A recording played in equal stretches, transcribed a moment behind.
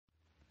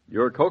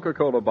Your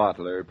Coca-Cola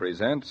bottler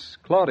presents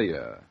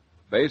Claudia,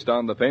 based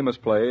on the famous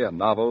play and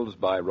novels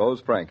by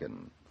Rose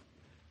Franken.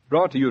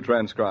 Brought to you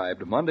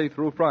transcribed Monday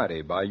through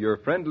Friday by your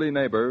friendly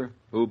neighbor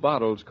who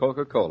bottles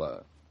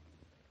Coca-Cola.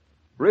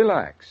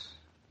 Relax,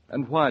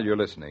 and while you're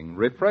listening,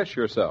 refresh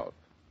yourself.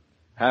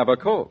 Have a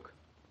Coke.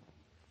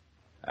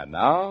 And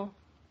now,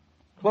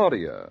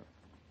 Claudia.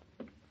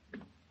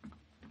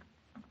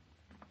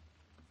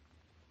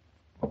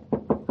 Come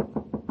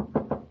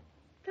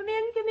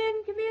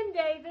in,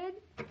 David.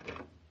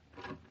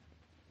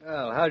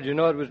 Well, how'd you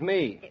know it was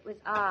me? It was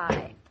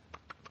I.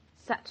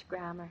 Such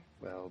grammar.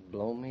 Well,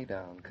 blow me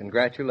down.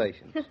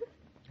 Congratulations.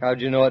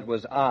 How'd you know it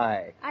was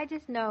I? I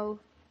just know.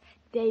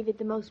 David,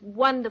 the most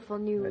wonderful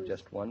news.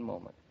 Just one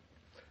moment.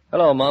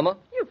 Hello, Mama.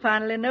 You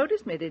finally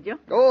noticed me, did you?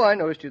 Oh, I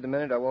noticed you the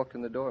minute I walked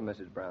in the door,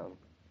 Mrs. Brown.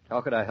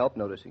 How could I help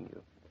noticing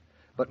you?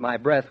 But my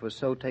breath was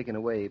so taken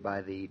away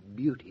by the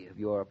beauty of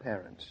your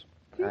appearance.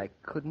 I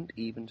couldn't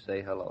even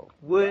say hello.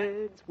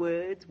 Words,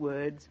 words,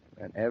 words.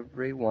 And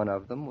every one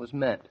of them was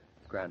meant,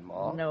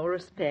 Grandma. No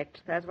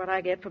respect. That's what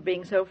I get for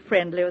being so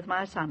friendly with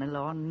my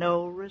son-in-law.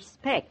 No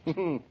respect.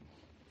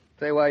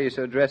 Say, why are you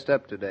so dressed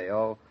up today,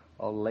 all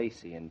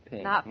lacy and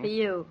pink? Not for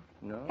you.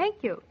 No?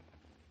 Thank you.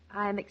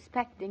 I'm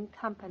expecting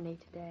company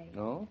today.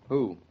 No?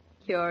 Who?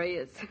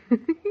 Curious.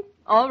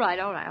 All right.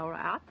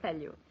 I'll tell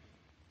you.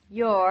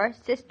 Your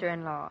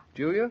sister-in-law.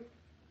 Julia?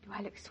 Do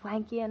I look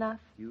swanky enough?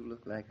 You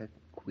look like a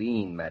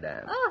queen,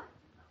 madame. Oh.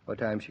 What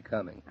time's she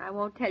coming? I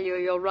won't tell you or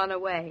you'll run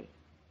away.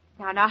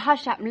 Now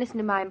hush up and listen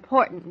to my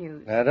important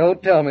news. Now,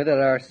 don't tell me that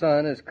our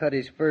son has cut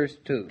his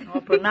first tooth.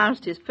 Or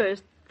pronounced his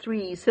first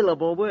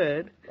 3-syllable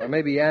word. Or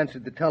maybe he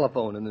answered the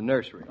telephone in the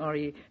nursery. Or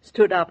he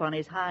stood up on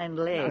his hind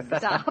legs.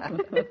 Stop.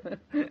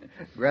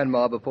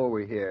 Grandma, before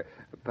we're here,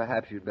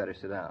 perhaps you'd better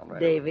sit down, right?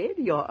 David,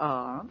 your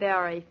arm.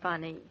 Very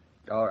funny.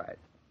 All right.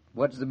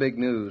 What's the big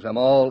news? I'm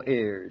all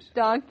ears.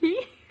 Donkey.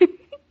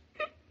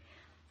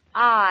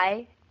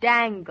 I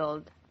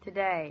dangled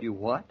today. You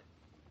what?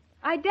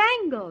 I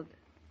dangled.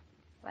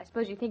 Well, I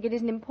suppose you think it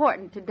isn't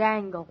important to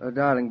dangle. Oh,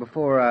 darling,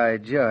 before I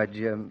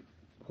judge,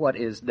 what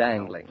is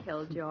dangling?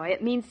 Killjoy.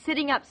 It means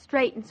sitting up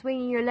straight and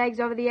swinging your legs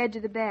over the edge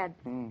of the bed.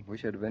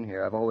 Wish I'd have been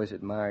here. I've always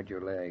admired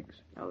your legs.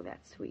 Oh,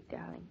 that's sweet,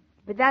 darling.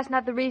 But that's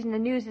not the reason the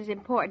news is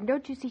important.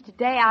 Don't you see,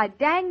 today I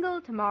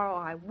dangle, tomorrow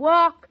I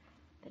walk,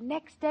 the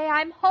next day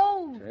I'm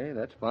home. Say,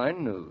 that's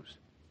fine news.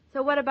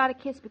 So what about a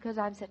kiss because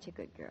I'm such a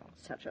good girl?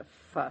 Such a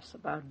fuss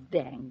about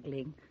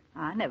dangling.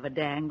 I never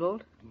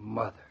dangled.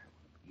 Mother,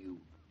 you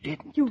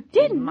didn't. You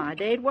didn't? In my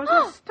day, it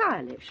wasn't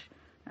stylish.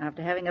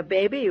 After having a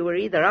baby, you were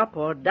either up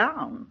or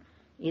down.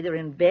 Either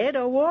in bed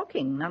or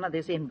walking. None of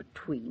this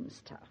in-between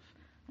stuff.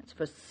 That's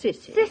for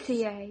sissies.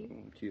 Sissy, eh?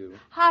 It's you.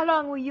 How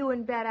long were you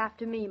in bed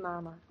after me,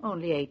 Mama?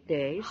 Only 8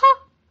 days. Huh!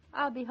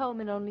 I'll be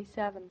home in only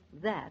 7.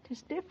 That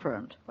is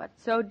different.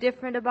 What's so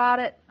different about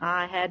it?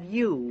 I had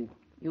you.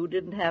 You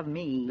didn't have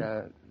me.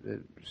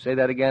 Say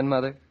that again,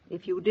 Mother?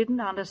 If you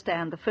didn't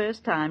understand the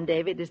first time,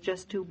 David, it's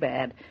just too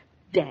bad.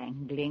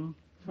 Dangling.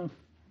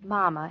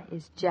 Mama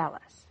is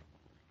jealous.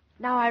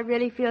 Now I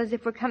really feel as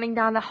if we're coming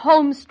down the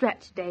home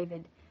stretch,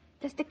 David.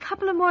 Just a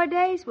couple of more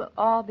days, we'll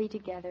all be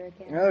together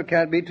again. Well, it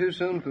can't be too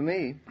soon for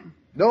me.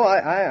 Though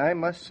I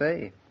must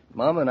say,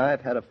 Mama and I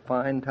have had a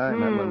fine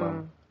time, haven't we,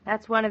 Mama?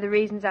 That's one of the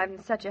reasons I'm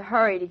in such a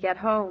hurry to get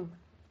home.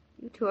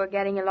 You two are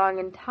getting along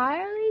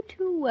entirely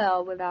too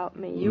well without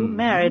me. You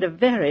married a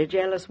very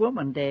jealous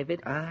woman,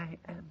 David. I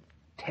am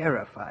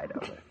terrified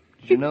of her.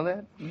 Did you know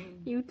that?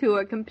 You two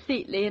are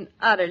completely and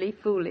utterly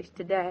foolish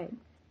today.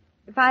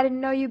 If I didn't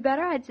know you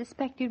better, I'd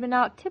suspect you'd been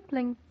out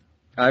tippling.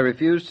 I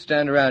refuse to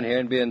stand around here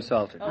and be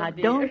insulted. I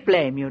don't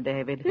blame you,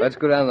 David. Let's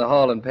go down the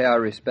hall and pay our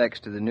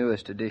respects to the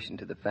newest addition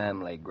to the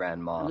family,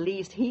 Grandma. At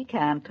least he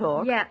can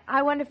talk. Yeah,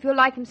 I wonder if you'll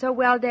like him so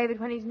well, David,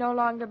 when he's no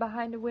longer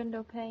behind a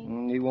window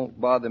pane. He won't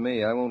bother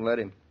me. I won't let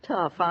him.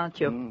 Tough, aren't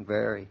you?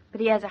 Very.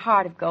 But he has a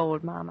heart of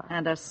gold, Mama.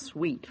 And a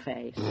sweet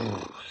face.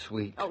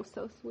 Sweet. Oh,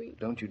 so sweet.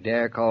 Don't you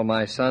dare call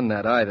my son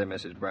that either,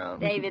 Mrs. Brown.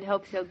 David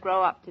hopes he'll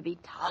grow up to be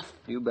tough.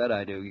 You bet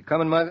I do. You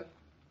coming, Mother?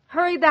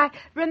 Hurry back.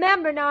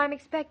 Remember, now I'm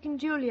expecting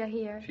Julia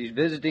here. She's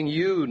visiting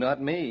you,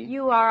 not me.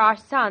 You are our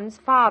son's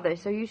father,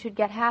 so you should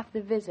get half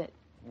the visit.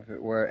 If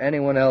it were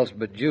anyone else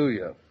but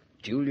Julia.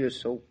 Julia's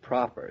so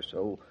proper,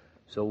 so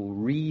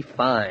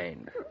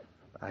refined.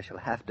 I shall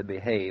have to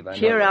behave. I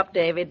Cheer know. up,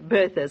 David.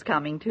 Bertha's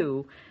coming,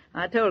 too.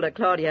 I told her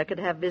Claudia could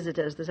have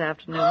visitors this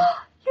afternoon.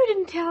 You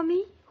didn't tell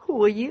me.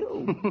 Who are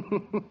you?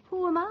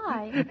 Who am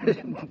I?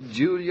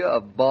 Julia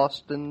of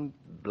Boston,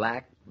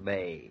 Black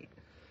Bay.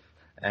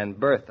 And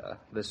Bertha,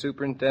 the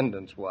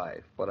superintendent's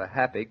wife. What a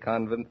happy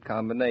convent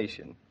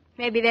combination.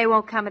 Maybe they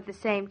won't come at the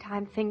same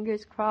time,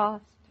 fingers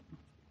crossed.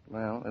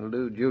 Well, it'll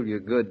do Julia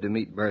good to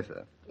meet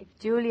Bertha. If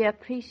Julia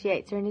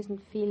appreciates her and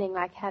isn't feeling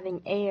like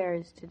having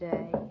airs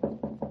today.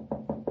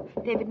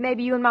 David,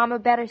 maybe you and Mama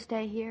better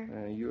stay here.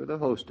 You're the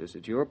hostess.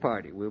 It's your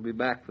party. We'll be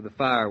back for the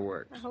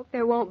fireworks. I hope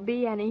there won't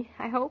be any.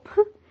 I hope.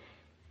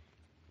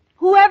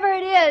 Whoever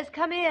it is,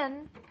 come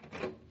in.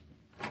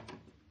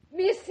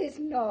 Mrs.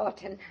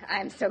 Norton,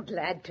 I'm so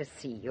glad to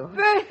see you.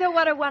 Bertha,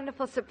 what a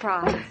wonderful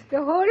surprise.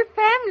 The whole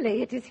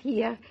family, it is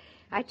here.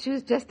 I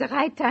choose just the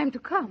right time to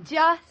come.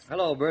 Just.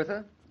 Hello,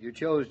 Bertha. You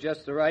chose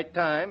just the right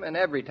time, and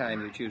every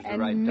time you choose the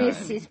And right time.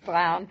 Mrs.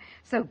 Brown,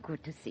 so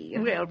good to see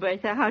you. Well,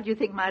 Bertha, how do you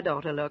think my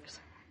daughter looks?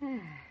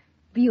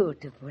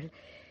 Beautiful.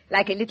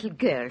 Like a little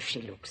girl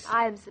she looks.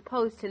 I am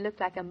supposed to look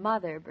like a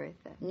mother,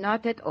 Bertha.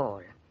 Not at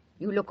all.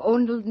 You look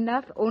old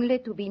enough only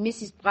to be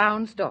Mrs.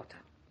 Brown's daughter.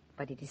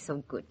 But it is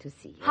so good to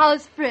see you.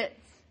 How's Fritz?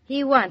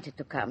 He wanted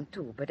to come,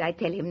 too, but I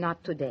tell him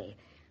not today.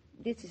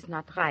 This is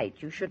not right.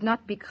 You should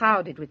not be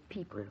crowded with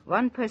people.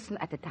 One person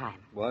at a time.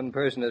 One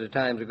person at a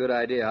time's a good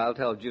idea. I'll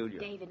tell Julia.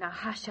 David, now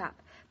hush up.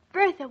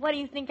 Bertha, what do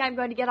you think I'm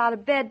going to get out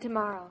of bed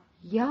tomorrow?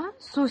 Yeah?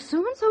 So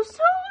soon? So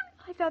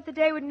soon? I thought the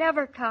day would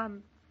never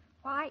come.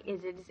 Why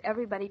is it? Is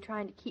everybody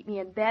trying to keep me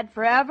in bed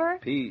forever?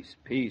 Peace,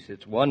 peace.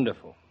 It's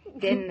wonderful.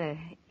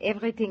 Then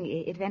everything,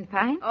 it went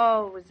fine?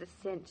 Oh, it was a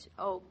cinch.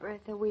 Oh,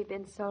 Bertha, we've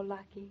been so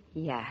lucky.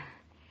 Yeah.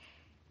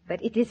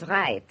 But it is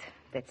right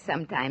that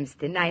sometimes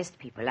the nice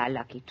people are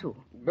lucky, too.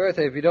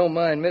 Bertha, if you don't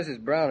mind, Mrs.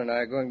 Brown and I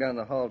are going down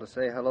the hall to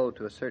say hello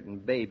to a certain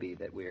baby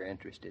that we're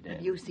interested in.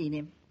 Have you seen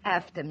him?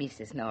 After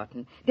Mrs.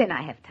 Norton. Then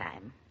I have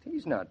time.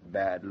 He's not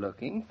bad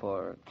looking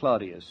for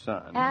Claudia's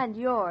son. And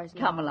yours.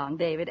 Come along,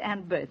 David.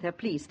 And Bertha,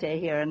 please stay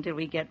here until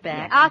we get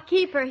back. I'll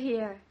keep her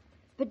here.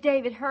 But,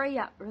 David, hurry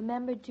up.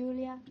 Remember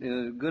Julia?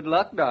 Good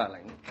luck,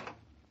 darling.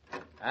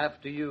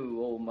 After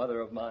you, old mother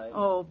of mine.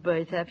 Oh,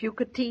 Bertha, if you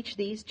could teach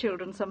these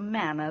children some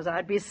manners,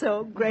 I'd be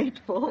so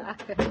grateful.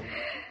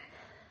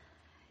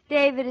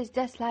 David is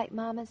just like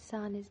Mama's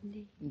son, isn't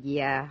he?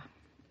 Yeah,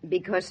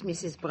 because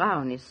Mrs.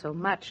 Brown is so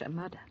much a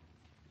mother.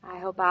 I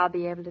hope I'll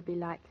be able to be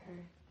like her.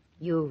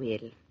 You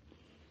will.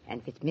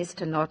 And with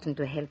Mr. Norton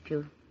to help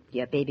you,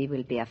 your baby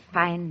will be a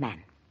fine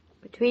man.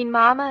 Between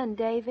Mama and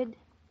David,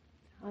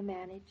 I'll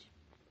manage.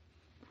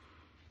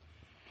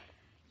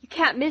 You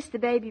can't miss the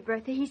baby,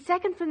 Bertha. He's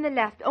second from the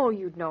left. Oh,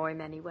 you'd know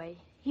him anyway.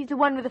 He's the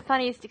one with the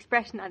funniest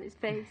expression on his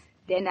face.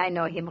 Then I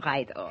know him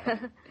right off.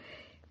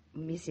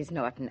 Mrs.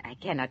 Norton, I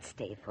cannot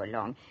stay for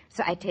long.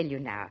 So I tell you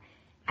now,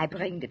 I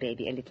bring the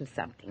baby a little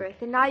something.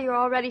 Bertha, now you're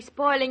already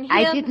spoiling him.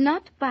 I did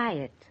not buy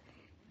it.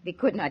 We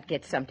could not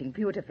get something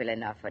beautiful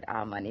enough with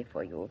our money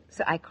for you.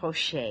 So I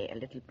crochet a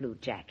little blue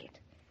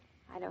jacket.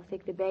 I don't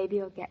think the baby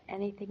will get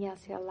anything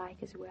else he'll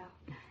like as well.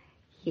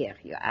 Here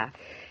you are.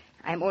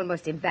 I'm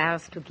almost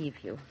embarrassed to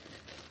give you.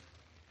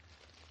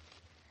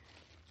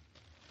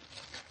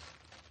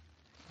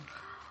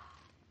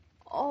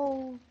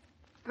 Oh,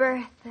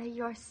 Bertha,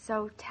 you're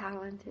so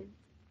talented.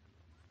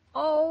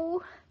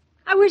 Oh,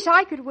 I wish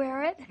I could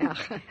wear it. You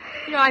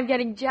know, I'm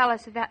getting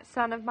jealous of that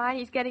son of mine.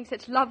 He's getting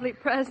such lovely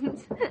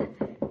presents. I'll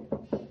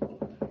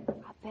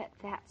bet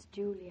that's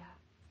Julia.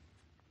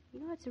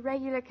 You know, it's a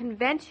regular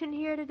convention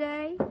here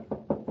today. Well,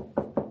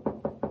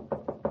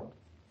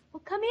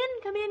 come in.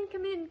 Come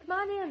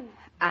on in.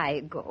 I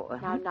go.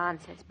 Now,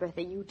 nonsense,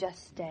 Bertha. You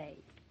just stay.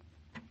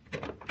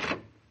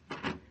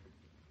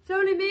 It's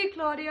only me,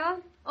 Claudia.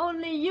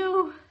 Only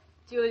you.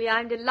 Julia,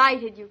 I'm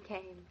delighted you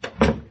came.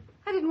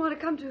 I didn't want to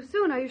come too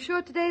soon. Are you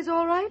sure today's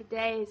all right?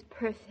 Today is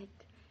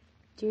perfect.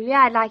 Julia,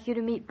 I'd like you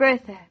to meet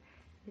Bertha.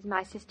 This is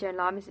my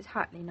sister-in-law, Mrs.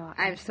 Hartley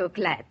Norton. I'm so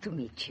glad to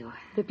meet you.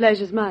 The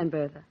pleasure's mine,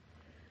 Bertha.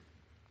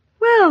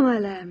 Well, my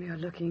lamb, you're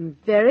looking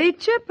very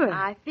chipper.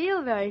 I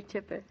feel very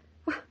chipper.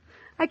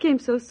 I came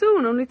so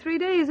soon, only 3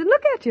 days, and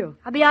look at you.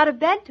 I'll be out of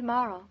bed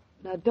tomorrow.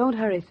 Now, don't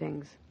hurry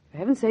things. For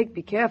heaven's sake,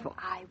 be careful.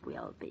 I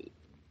will be.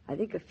 I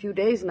think a few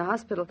days in the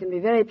hospital can be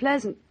very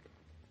pleasant.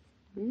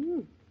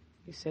 You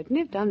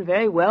certainly have done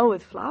very well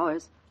with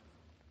flowers.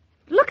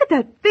 Look at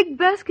that big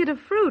basket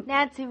of fruit.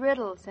 Nancy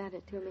Riddle sent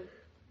it to me.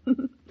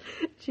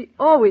 She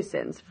always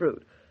sends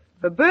fruit.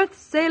 For births,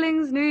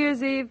 sailings, New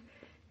Year's Eve,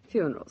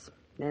 funerals.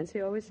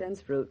 Nancy always sends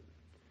fruit.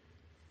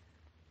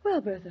 Well,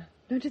 Bertha,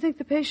 don't you think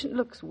the patient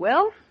looks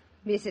well?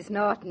 Mrs.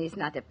 Norton is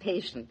not a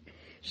patient.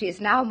 She is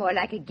now more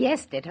like a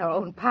guest at her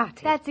own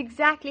party. That's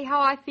exactly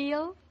how I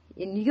feel.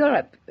 In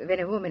Europe,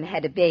 when a woman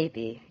had a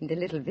baby, in the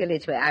little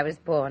village where I was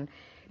born,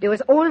 there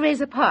was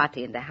always a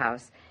party in the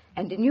house.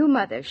 And the new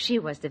mother, she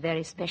was the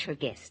very special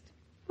guest.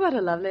 What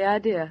a lovely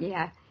idea.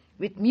 Yeah,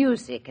 with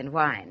music and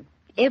wine.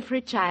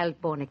 Every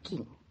child born a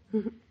king.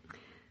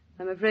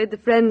 I'm afraid the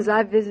friends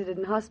I've visited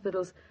in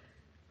hospitals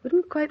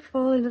wouldn't quite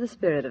fall into the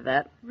spirit of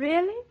that.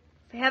 Really?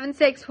 For heaven's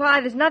sakes, why?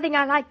 There's nothing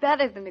I like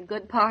better than a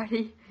good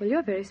party. Well,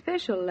 you're very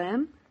special,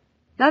 Lamb.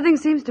 Nothing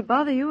seems to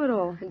bother you at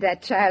all.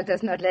 That child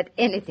does not let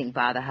anything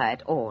bother her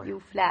at all.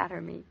 You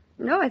flatter me.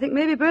 No, I think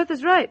maybe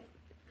Bertha's right.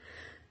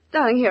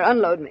 Darling, here,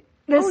 unload me.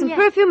 There's some yes.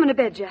 perfume and a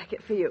bed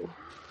jacket for you.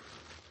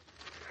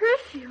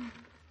 Perfume?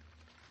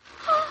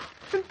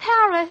 From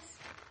Paris.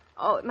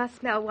 Oh, it must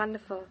smell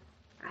wonderful.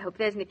 I hope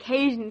there's an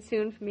occasion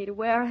soon for me to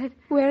wear it.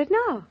 Wear it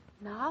now.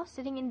 Now,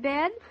 sitting in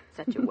bed?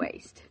 Such a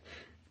waste.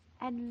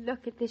 And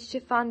look at this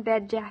chiffon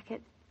bed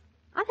jacket.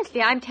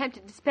 Honestly, I'm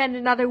tempted to spend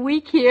another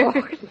week here.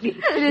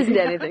 It isn't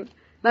anything.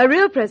 My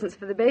real present's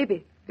for the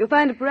baby. You'll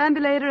find a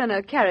perambulator and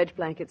a carriage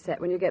blanket set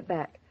when you get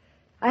back.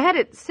 I had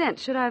it sent.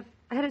 Should I have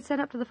I had it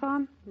sent up to the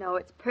farm? No,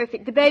 it's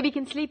perfect. The baby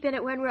can sleep in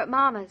it when we're at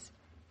Mama's.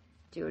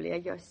 Julia,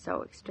 you're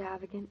so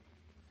extravagant.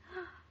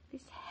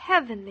 This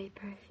heavenly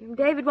perfume.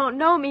 David won't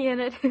know me in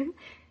it.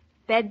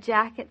 Bed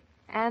jacket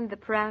and the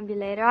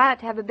perambulator. I ought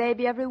to have a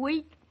baby every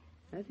week.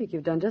 I think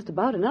you've done just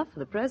about enough for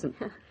the present.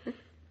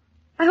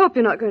 I hope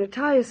you're not going to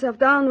tie yourself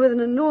down with an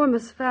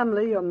enormous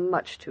family. You're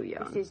much too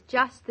young. This is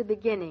just the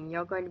beginning.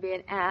 You're going to be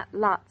an aunt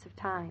lots of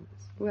times.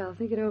 Well,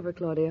 think it over,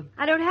 Claudia.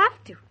 I don't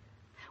have to.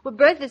 Well,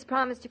 Bertha's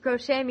promised to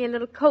crochet me a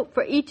little coat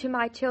for each of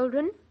my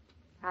children.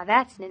 Now,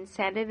 that's an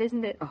incentive,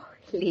 isn't it? Oh,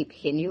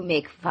 Liebchen, you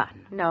make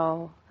fun.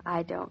 No,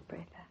 I don't,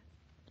 Bertha.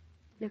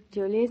 Look,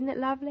 Julia, isn't it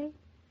lovely?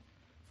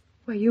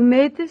 Well, you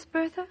made this,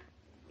 Bertha?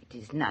 It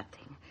is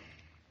nothing.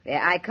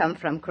 Where I come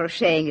from,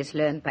 crocheting is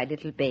learned by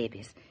little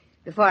babies.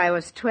 Before I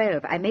was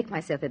 12, I make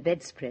myself a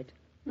bedspread.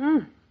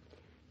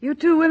 You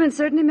two women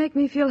certainly make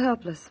me feel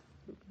helpless.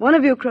 One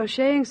of you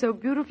crocheting so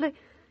beautifully,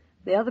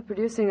 the other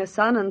producing a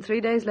son, and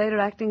 3 days later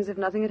acting as if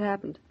nothing had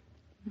happened.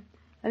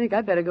 I think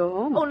I'd better go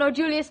home. Oh, no,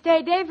 Julia,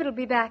 stay. David will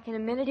be back in a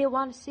minute. He'll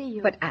want to see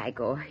you. But I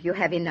go. You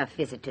have enough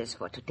visitors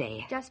for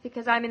today. Just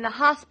because I'm in the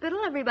hospital,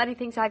 everybody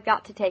thinks I've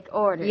got to take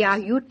orders. Yeah,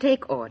 you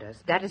take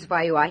orders. That is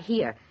why you are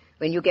here.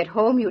 When you get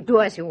home, you do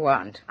as you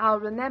want. I'll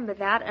remember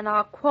that, and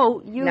I'll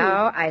quote you.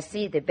 Now I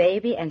see the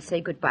baby and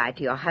say goodbye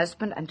to your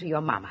husband and to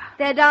your mama.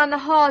 They're down the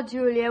hall,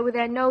 Julia, with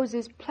their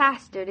noses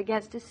plastered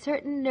against a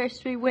certain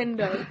nursery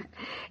window.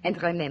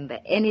 And remember,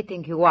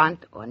 anything you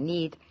want or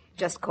need,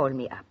 just call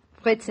me up.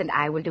 Fritz and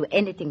I will do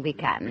anything we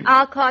can.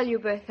 I'll call you,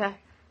 Bertha.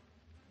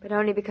 But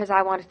only because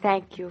I want to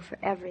thank you for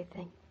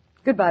everything.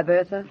 Goodbye,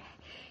 Bertha.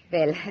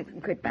 Well,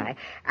 goodbye.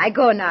 I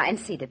go now and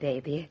see the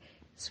baby.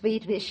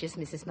 Sweet wishes,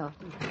 Mrs.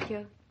 Norton. Thank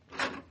you.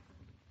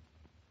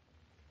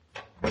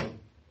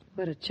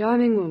 What a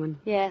charming woman.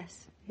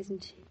 Yes,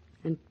 isn't she?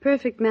 And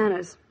perfect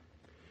manners.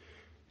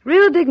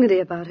 Real dignity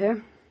about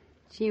her.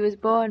 She was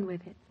born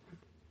with it.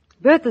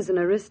 Bertha's an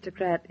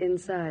aristocrat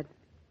inside.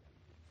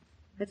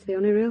 That's the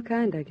only real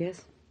kind, I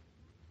guess.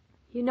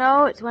 You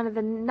know, it's one of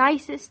the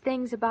nicest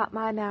things about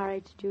my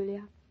marriage,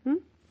 Julia.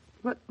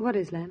 What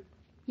is, Lamb?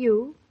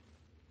 You.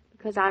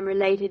 Because I'm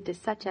related to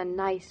such a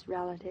nice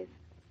relative.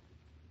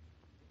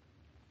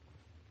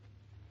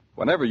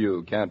 Whenever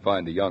you can't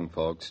find the young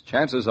folks,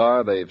 chances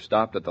are they've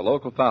stopped at the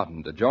local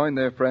fountain to join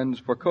their friends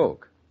for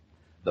Coke.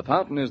 The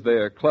fountain is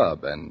their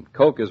club, and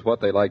Coke is what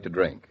they like to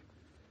drink.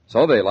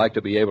 So they like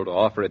to be able to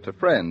offer it to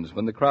friends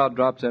when the crowd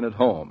drops in at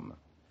home.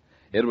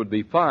 It would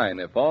be fine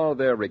if all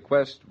their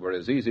requests were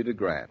as easy to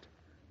grant,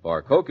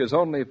 for Coke is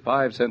only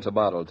 5 cents a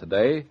bottle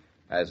today,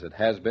 as it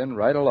has been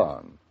right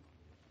along.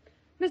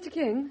 Mr.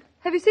 King,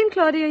 have you seen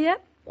Claudia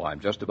yet? Well, I'm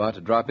just about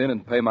to drop in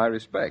and pay my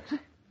respects.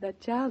 That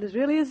child is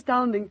really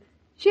astounding.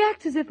 She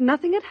acts as if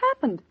nothing had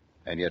happened.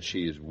 And yet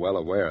she's well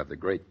aware of the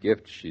great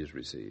gift she's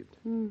received.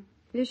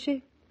 Is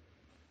she?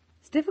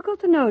 It's difficult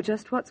to know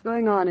just what's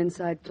going on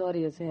inside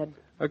Claudia's head.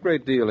 A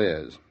great deal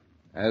is,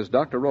 as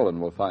Dr.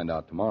 Rowland will find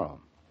out tomorrow.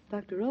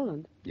 Dr.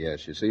 Rowland?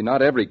 Yes, you see,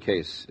 not every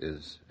case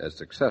is as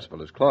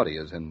successful as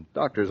Claudia's, and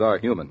doctors are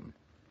human.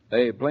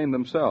 They blame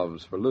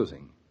themselves for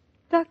losing.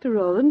 Dr.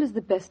 Rowland is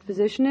the best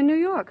physician in New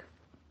York.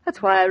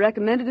 That's why I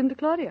recommended him to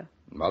Claudia.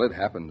 Well, it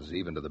happens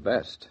even to the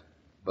best.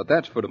 But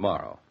that's for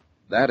tomorrow.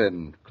 That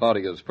and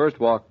Claudia's first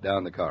walk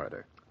down the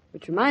corridor.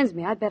 Which reminds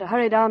me, I'd better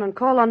hurry down and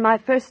call on my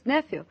first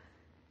nephew.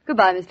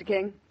 Goodbye, Mr.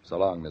 King. So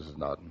long, Mrs.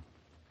 Norton.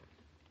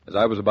 As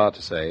I was about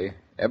to say,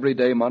 every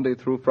day, Monday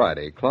through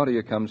Friday,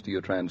 Claudia comes to you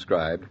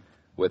transcribed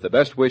with the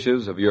best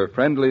wishes of your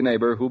friendly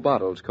neighbor who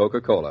bottles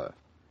Coca-Cola.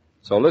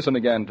 So listen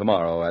again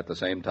tomorrow at the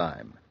same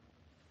time.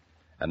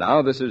 And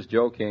now this is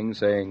Joe King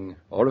saying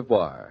au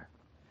revoir.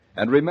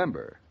 And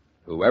remember,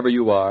 whoever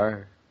you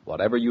are,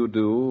 whatever you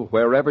do,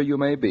 wherever you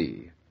may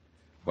be,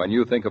 when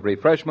you think of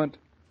refreshment,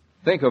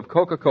 think of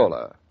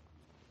Coca-Cola.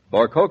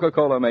 For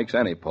Coca-Cola makes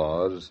any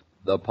pause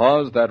the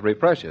pause that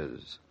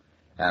refreshes.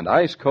 And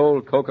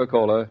ice-cold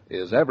Coca-Cola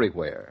is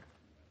everywhere.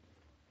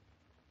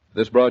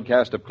 This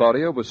broadcast of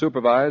Claudia was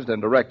supervised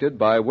and directed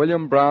by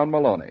William Brown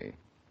Maloney.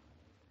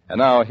 And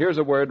now, here's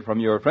a word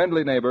from your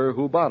friendly neighbor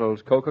who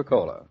bottles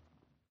Coca-Cola.